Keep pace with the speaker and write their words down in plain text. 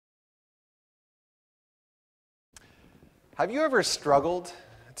Have you ever struggled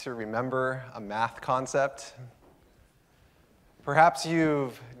to remember a math concept? Perhaps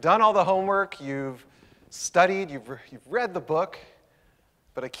you've done all the homework, you've studied, you've read the book,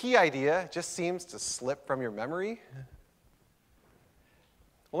 but a key idea just seems to slip from your memory.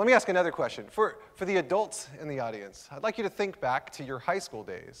 Well, let me ask another question. For the adults in the audience, I'd like you to think back to your high school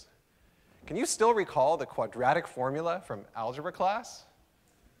days. Can you still recall the quadratic formula from algebra class?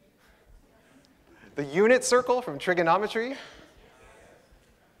 The unit circle from trigonometry?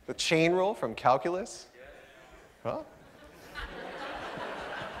 The chain rule from calculus? Huh?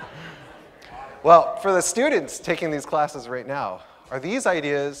 Well, for the students taking these classes right now, are these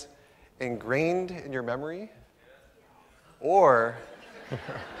ideas ingrained in your memory? Or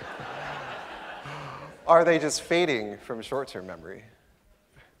are they just fading from short-term memory?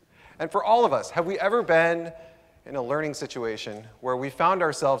 And for all of us, have we ever been in a learning situation where we found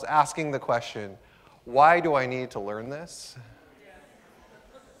ourselves asking the question, why do I need to learn this?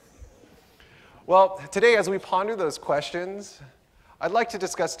 Well, today as we ponder those questions, I'd like to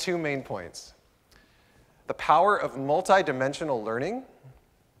discuss two main points. The power of multidimensional learning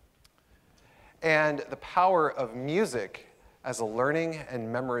and the power of music as a learning and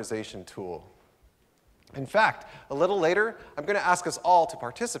memorization tool. In fact, a little later, I'm going to ask us all to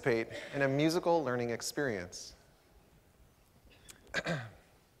participate in a musical learning experience. And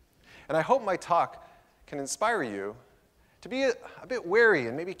I hope my talk can inspire you to be a bit wary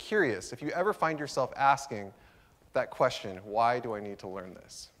and maybe curious if you ever find yourself asking that question, why do I need to learn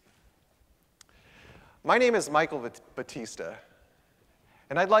this? My name is Michael Bautista,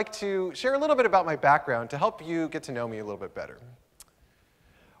 and I'd like to share a little bit about my background to help you get to know me a little bit better.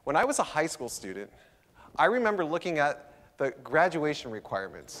 When I was a high school student, I remember looking at the graduation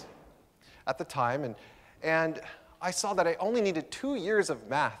requirements at the time, and I saw that I only needed 2 years of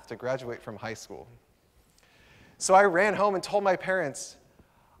math to graduate from high school. So I ran home and told my parents,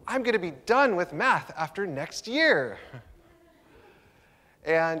 I'm going to be done with math after next year.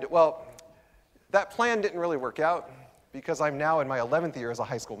 And, well, that plan didn't really work out because I'm now in my 11th year as a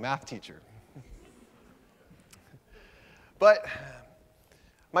high school math teacher. But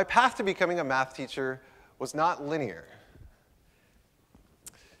my path to becoming a math teacher was not linear.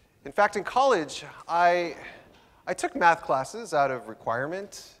 In fact, in college, I took math classes out of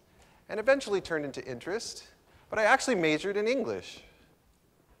requirement and eventually turned into interest, but I actually majored in English.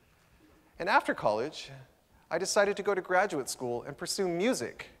 And after college, I decided to go to graduate school and pursue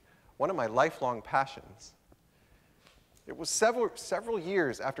music, one of my lifelong passions. It was several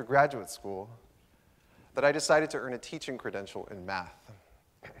years after graduate school that I decided to earn a teaching credential in math.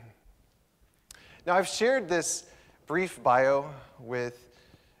 Now, I've shared this brief bio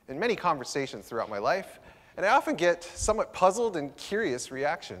in many conversations throughout my life, and I often get somewhat puzzled and curious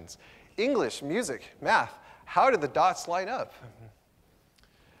reactions. English, music, math, how did the dots line up?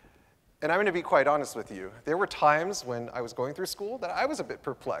 And I'm going to be quite honest with you. There were times when I was going through school that I was a bit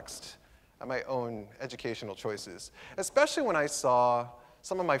perplexed at my own educational choices, especially when I saw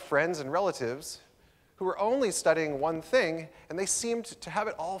some of my friends and relatives who were only studying one thing, and they seemed to have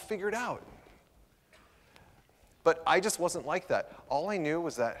it all figured out. But I just wasn't like that. All I knew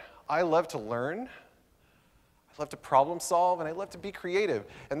was that I love to learn, I love to problem solve, and I love to be creative.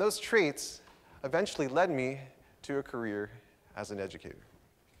 And those traits eventually led me to a career as an educator.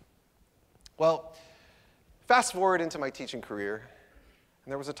 Well, fast forward into my teaching career,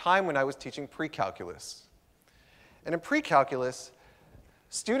 and there was a time when I was teaching pre-calculus. And in pre-calculus,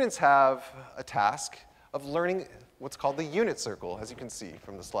 students have a task of learning what's called the unit circle, as you can see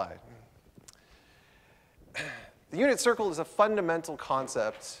from the slide. The unit circle is a fundamental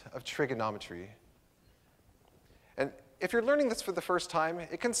concept of trigonometry. And if you're learning this for the first time,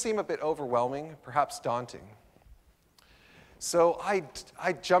 it can seem a bit overwhelming, perhaps daunting. So I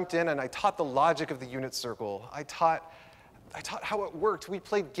jumped in and I taught the logic of the unit circle. I taught how it worked. We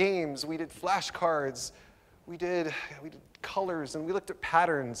played games, we did flashcards, we did colors, and we looked at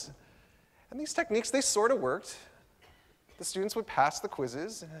patterns. And these techniques, they sort of worked. The students would pass the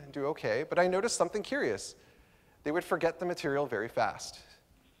quizzes and do okay, but I noticed something curious. They would forget the material very fast.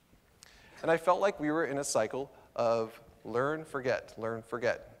 And I felt like we were in a cycle of learn, forget, learn,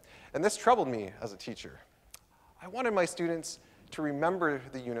 forget. And this troubled me as a teacher. I wanted my students to remember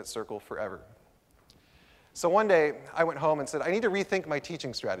the unit circle forever. So one day, I went home and said, I need to rethink my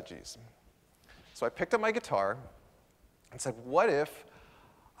teaching strategies. So I picked up my guitar and said, what if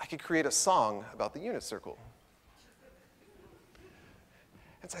I could create a song about the unit circle?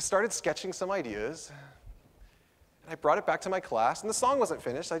 And so I started sketching some ideas, and I brought it back to my class, and the song wasn't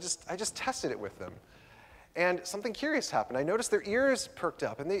finished. I just tested it with them. And something curious happened. I noticed their ears perked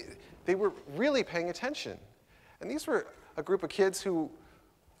up, and they were really paying attention. And these were a group of kids who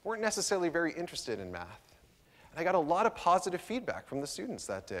weren't necessarily very interested in math. And I got a lot of positive feedback from the students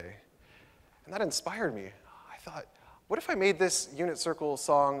that day. And that inspired me. I thought, what if I made this unit circle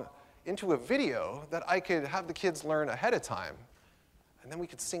song into a video that I could have the kids learn ahead of time, and then we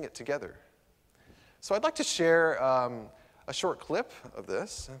could sing it together? So I'd like to share a short clip of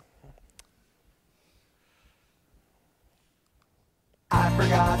this. I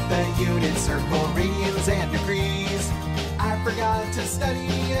forgot the unit circle, radians and degrees. I forgot to study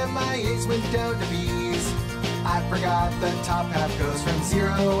and my A's went down to B's. I forgot the top half goes from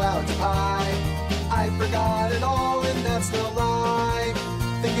 0 out to pi. I forgot it all and that's no lie.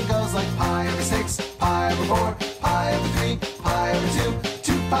 Think it goes like pi over 6, pi over 4, pi over 3, pi over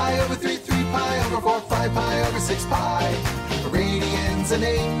 2, 2 pi over 3, 3 pi over 4, 5 pi over 6 pi. A radian's an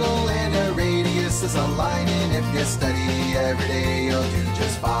angle and a radius is a line, and if you study every day you'll do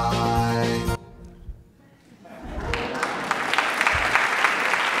just fine.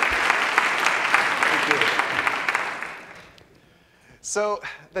 So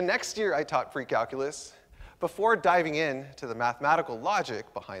the next year I taught pre-calculus. Before diving in to the mathematical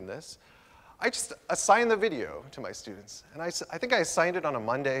logic behind this, I just assigned the video to my students. And I think I assigned it on a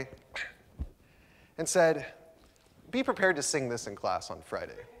Monday and said, be prepared to sing this in class on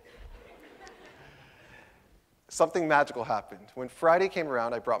Friday. Something magical happened. When Friday came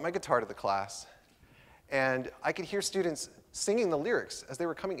around, I brought my guitar to the class, and I could hear students singing the lyrics as they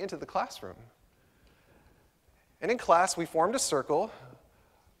were coming into the classroom. And in class, we formed a circle.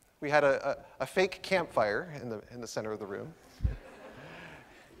 We had a fake campfire in the center of the room.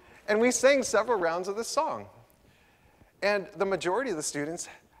 And we sang several rounds of this song. And the majority of the students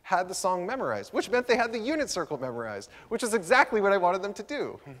had the song memorized, which meant they had the unit circle memorized, which is exactly what I wanted them to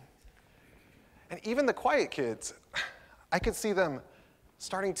do. And even the quiet kids, I could see them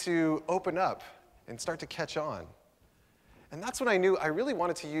starting to open up and start to catch on. And that's when I knew I really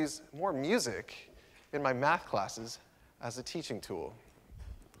wanted to use more music in my math classes as a teaching tool.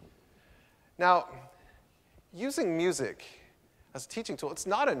 Now, using music as a teaching tool, it's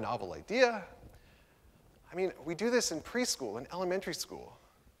not a novel idea. I mean, we do this in preschool and elementary school,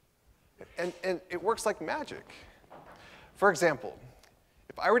 and it works like magic. For example,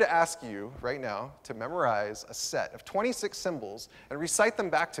 if I were to ask you right now to memorize a set of 26 symbols and recite them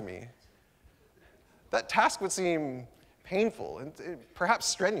back to me, that task would seem painful and perhaps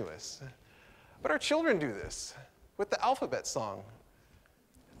strenuous. But our children do this with the alphabet song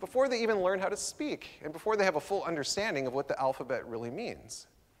before they even learn how to speak and before they have a full understanding of what the alphabet really means.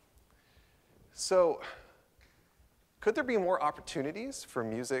 So, could there be more opportunities for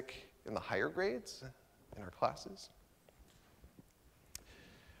music in the higher grades in our classes?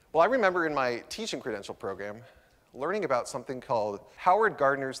 Well, I remember in my teaching credential program learning about something called Howard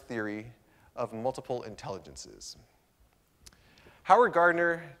Gardner's theory of multiple intelligences. Howard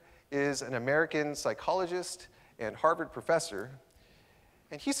Gardner is an American psychologist and Harvard professor,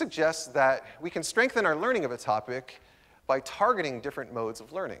 and he suggests that we can strengthen our learning of a topic by targeting different modes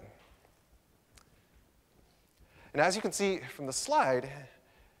of learning. And as you can see from the slide,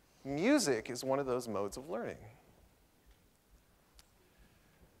 music is one of those modes of learning.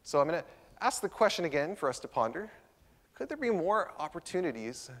 So I'm going to ask the question again for us to ponder. Could there be more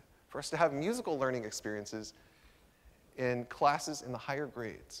opportunities for us to have musical learning experiences in classes in the higher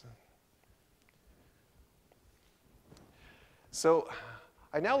grades? So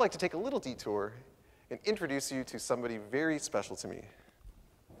I'd now like to take a little detour and introduce you to somebody very special to me.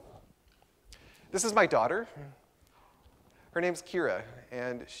 This is my daughter. Her name's Kira,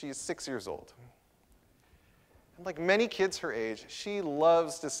 and she's 6 years old. And like many kids her age, she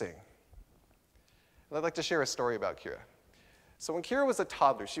loves to sing. And I'd like to share a story about Kira. So when Kira was a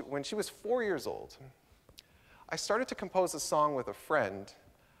toddler, when she was 4 years old, I started to compose a song with a friend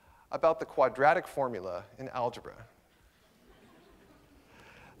about the quadratic formula in algebra.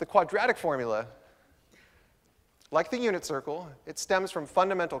 The quadratic formula, like the unit circle, it stems from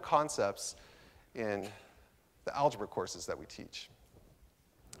fundamental concepts in the algebra courses that we teach.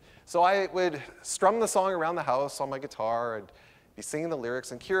 So I would strum the song around the house on my guitar and be singing the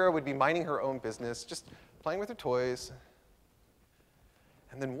lyrics, and Kira would be minding her own business, just playing with her toys.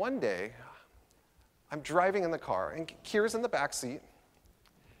 And then one day, I'm driving in the car, and Kira's in the back seat,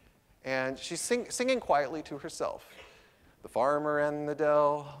 and she's singing quietly to herself. The farmer and the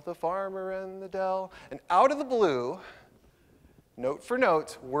dell, the farmer and the dell. And out of the blue, note for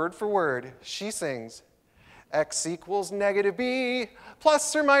note, word for word, she sings, x equals negative b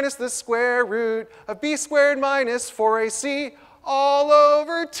plus or minus the square root of b squared minus 4ac all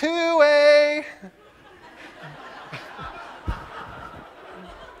over 2a.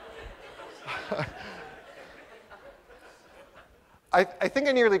 I think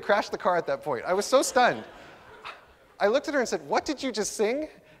I nearly crashed the car at that point. I was so stunned. I looked at her and said, "What did you just sing?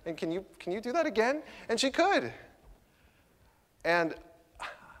 And can you do that again?" And she could. And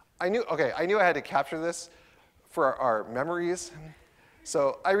I knew I had to capture this for our memories.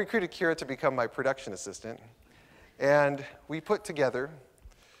 So I recruited Kira to become my production assistant. And we put together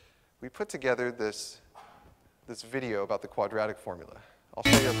this video about the quadratic formula. I'll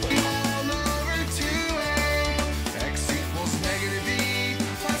show you a clip. All over 2a, x equals negative b,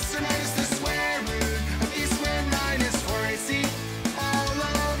 plus or minus the square root of b squared minus 4ac. All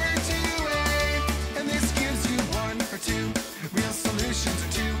over 2a, and this gives you 1 or 2. Real solutions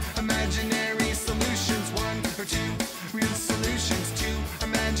are 2, imaginary solutions 1 or 2. Real solutions 2,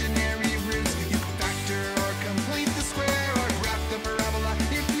 imaginary roots. You can factor or complete the square or graph the parabola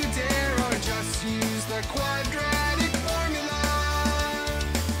if you dare, or just use the quadratic formula.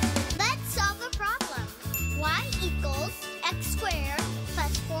 Let's solve a problem. Y equals x squared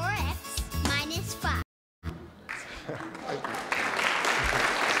plus 4x minus 5.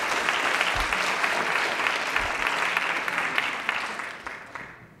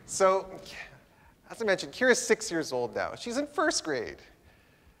 So, as I mentioned, Kira's 6 years old now. She's in first grade.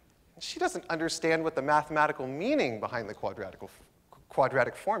 She doesn't understand what the mathematical meaning behind the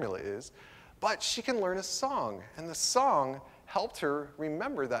quadratic formula is, but she can learn a song, and the song helped her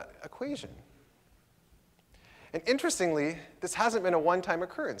remember that equation. And interestingly, this hasn't been a one-time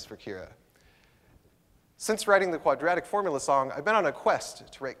occurrence for Kira. Since writing the quadratic formula song, I've been on a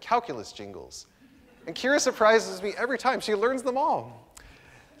quest to write calculus jingles. And Kira surprises me every time. She learns them all.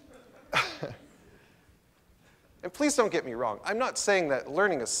 And please don't get me wrong. I'm not saying that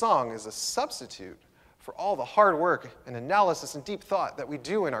learning a song is a substitute for all the hard work and analysis and deep thought that we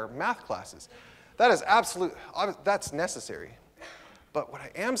do in our math classes. That is that's necessary. But what I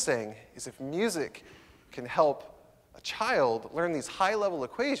am saying is if music can help a child learn these high-level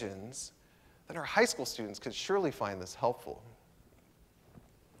equations, then our high school students could surely find this helpful.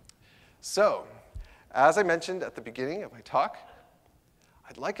 So, as I mentioned at the beginning of my talk,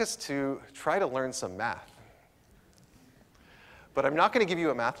 I'd like us to try to learn some math. But I'm not going to give you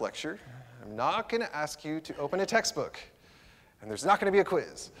a math lecture. I'm not going to ask you to open a textbook. And there's not going to be a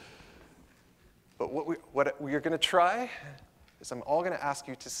quiz. But what we are going to try is I'm all going to ask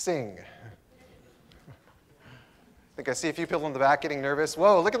you to sing. I think I see a few people in the back getting nervous.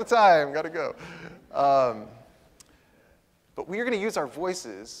 Whoa, look at the time. Got to go. But we are going to use our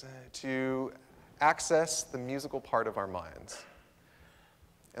voices to access the musical part of our minds.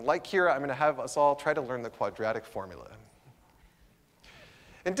 And like Kira, I'm going to have us all try to learn the quadratic formula.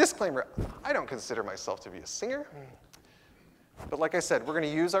 And disclaimer, I don't consider myself to be a singer. But like I said, we're going to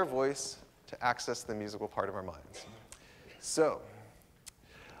use our voice to access the musical part of our minds. So,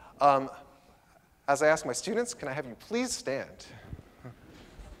 as I ask my students, can I have you please stand?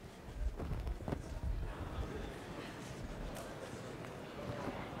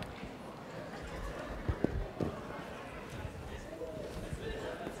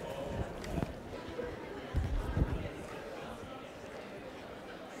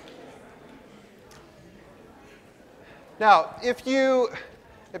 Now, if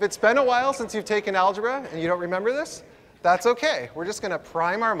it's been a while since you've taken algebra and you don't remember this, that's okay. We're just going to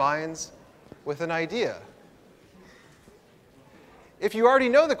prime our minds with an idea. If you already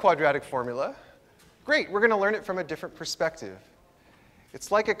know the quadratic formula, great, we're going to learn it from a different perspective.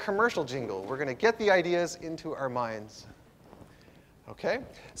 It's like a commercial jingle. We're going to get the ideas into our minds. Okay?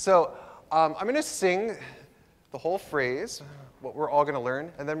 So I'm going to sing the whole phrase, what we're all going to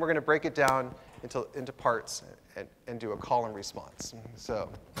learn, and then we're going to break it down into parts and do a call and response. So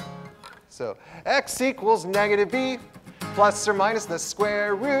x equals negative b plus or minus the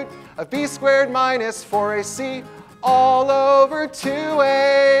square root of b squared minus 4ac all over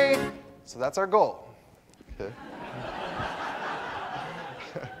 2a. So that's our goal. Okay.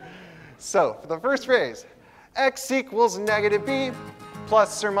 So for the first phrase, x equals negative b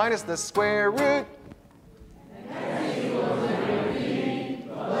plus or minus the square root.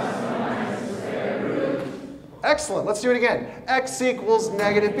 Excellent. Let's do it again. X equals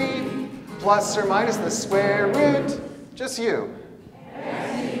negative b plus or minus the square root. Just you.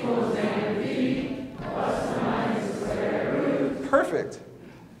 X equals negative b plus or minus the square root. Perfect.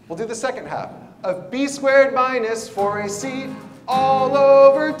 We'll do the second half of b squared minus 4ac all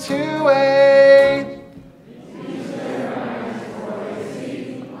over 2a. B squared minus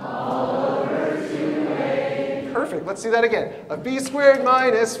 4ac all over 2a. Perfect. Let's do that again. Of b squared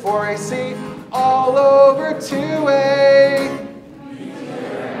minus 4ac all over 2a. B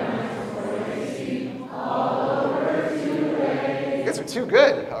squared minus 4ac all over 2a. You guys are too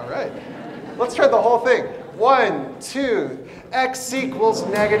good. All right. Let's try the whole thing. 1, 2. x equals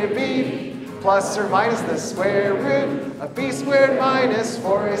negative b plus or minus the square root of b squared minus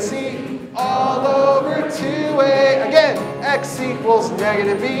 4ac all over 2a. Again, x equals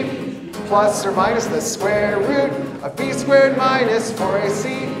negative b plus or minus the square root of b squared minus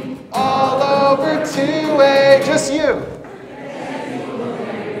 4ac all over 2a. Just you.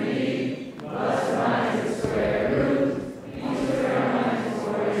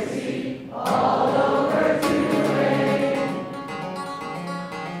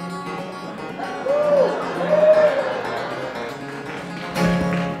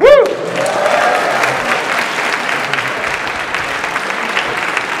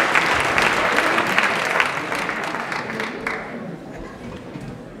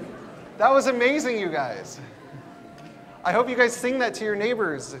 That was amazing, you guys. I hope you guys sing that to your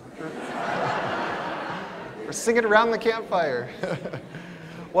neighbors. Or sing it around the campfire.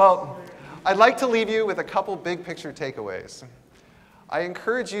 Well, I'd like to leave you with a couple big picture takeaways. I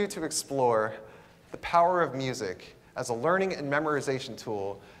encourage you to explore the power of music as a learning and memorization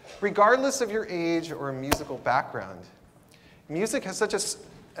tool, regardless of your age or musical background. Music has such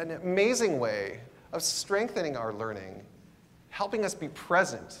an amazing way of strengthening our learning, helping us be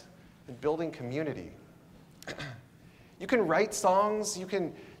present, and building community. You can write songs, you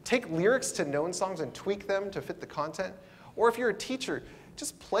can take lyrics to known songs and tweak them to fit the content. Or if you're a teacher,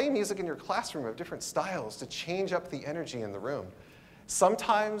 just play music in your classroom of different styles to change up the energy in the room.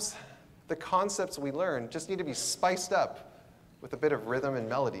 Sometimes the concepts we learn just need to be spiced up with a bit of rhythm and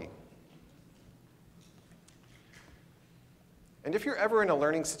melody. And if you're ever in a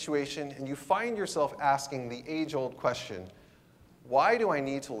learning situation and you find yourself asking the age-old question, why do I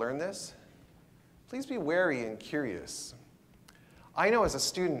need to learn this? Please be wary and curious. I know as a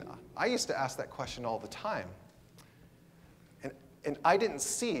student, I used to ask that question all the time. And I didn't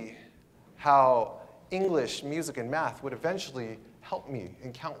see how English, music, and math would eventually help me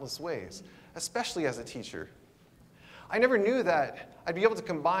in countless ways, especially as a teacher. I never knew that I'd be able to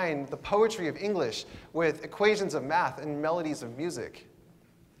combine the poetry of English with equations of math and melodies of music.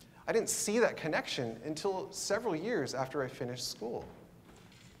 I didn't see that connection until several years after I finished school.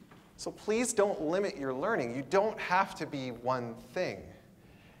 So please don't limit your learning. You don't have to be one thing.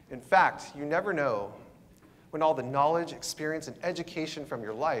 In fact, you never know when all the knowledge, experience, and education from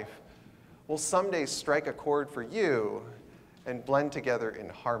your life will someday strike a chord for you and blend together in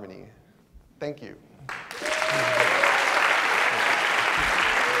harmony. Thank you.